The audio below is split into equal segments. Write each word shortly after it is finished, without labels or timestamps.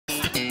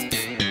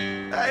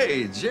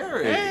Hey,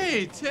 Jerry.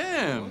 Hey,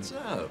 Tim. What's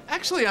up?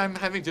 Actually, I'm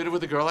having dinner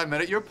with a girl I met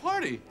at your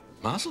party.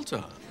 Mazel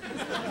tov.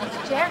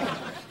 Jerry.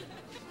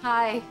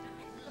 Hi.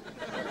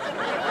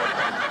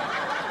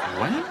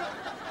 When?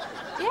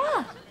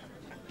 Yeah.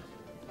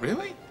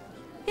 Really?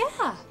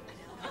 Yeah.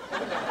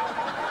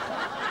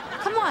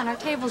 Come on, our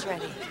table's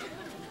ready.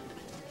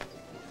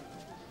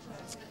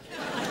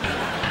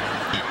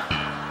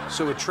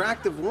 So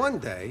attractive one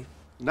day,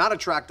 not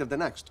attractive the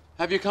next.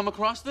 Have you come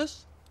across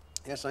this?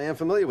 Yes, I am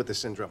familiar with this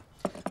syndrome.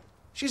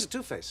 She's a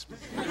two-face.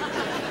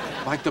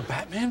 Like the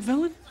Batman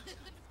villain?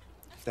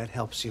 If that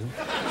helps you.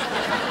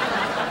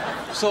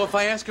 So if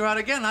I ask her out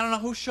again, I don't know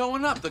who's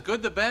showing up, the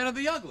good, the bad, or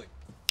the ugly.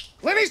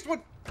 Clint Eastwood!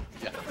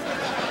 Yeah.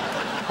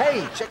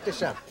 Hey, check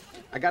this out.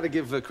 I gotta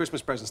give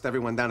Christmas presents to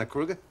everyone down at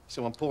Kruger,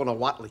 so I'm pulling a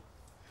Watley.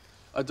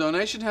 A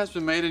donation has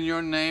been made in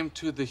your name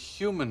to the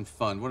Human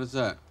Fund. What is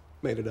that?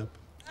 Made it up.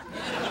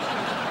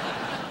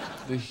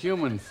 The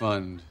Human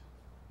Fund.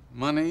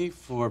 Money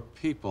for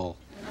people.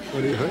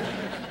 What do you think?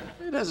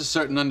 It has a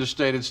certain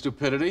understated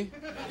stupidity.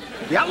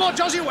 The outlaw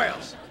Josie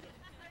Wales!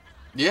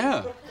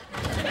 Yeah.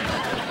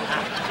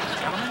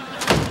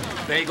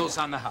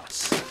 Bagels on the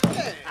house.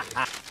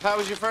 How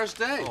was your first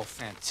day? Oh,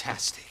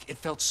 fantastic. It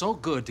felt so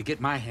good to get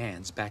my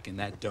hands back in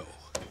that dough.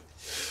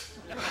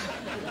 Your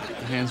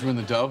hands were in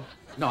the dough?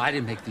 No, I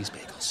didn't make these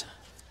bagels.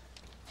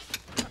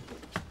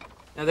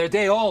 Now, they're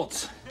day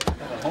olds. The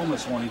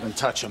homeless won't even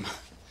touch them.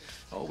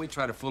 Oh, we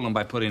try to fool them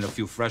by putting a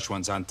few fresh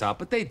ones on top,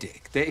 but they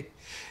dig.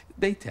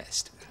 They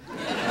test.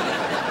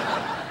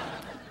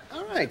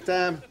 All right,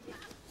 well,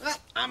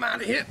 I'm out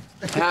of here.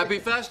 Happy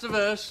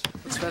Festivus.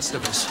 It's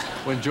Festivus.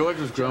 When George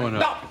was growing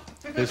up,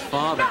 his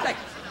father... Nothing!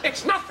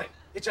 It's nothing!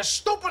 It's a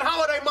stupid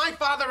holiday my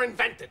father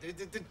invented.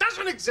 It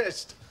doesn't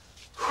exist.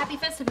 Happy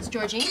Festivus,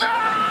 Georgie.